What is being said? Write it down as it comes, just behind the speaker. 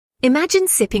Imagine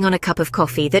sipping on a cup of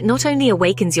coffee that not only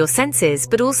awakens your senses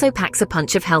but also packs a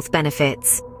punch of health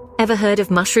benefits. Ever heard of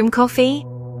mushroom coffee?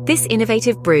 This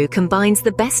innovative brew combines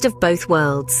the best of both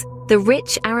worlds, the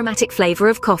rich aromatic flavor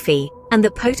of coffee and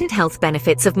the potent health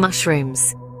benefits of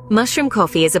mushrooms. Mushroom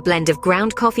coffee is a blend of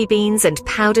ground coffee beans and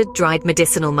powdered dried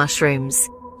medicinal mushrooms.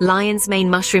 Lion's mane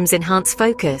mushrooms enhance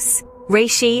focus.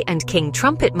 Reishi and king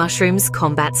trumpet mushrooms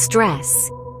combat stress.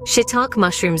 Shiitake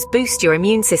mushrooms boost your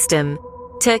immune system.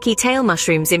 Turkey tail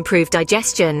mushrooms improve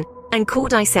digestion, and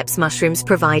cordyceps mushrooms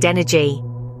provide energy.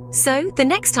 So, the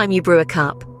next time you brew a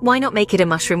cup, why not make it a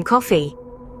mushroom coffee?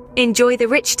 Enjoy the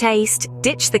rich taste,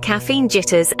 ditch the caffeine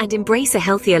jitters, and embrace a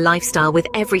healthier lifestyle with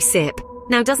every sip.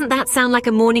 Now, doesn't that sound like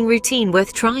a morning routine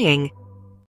worth trying?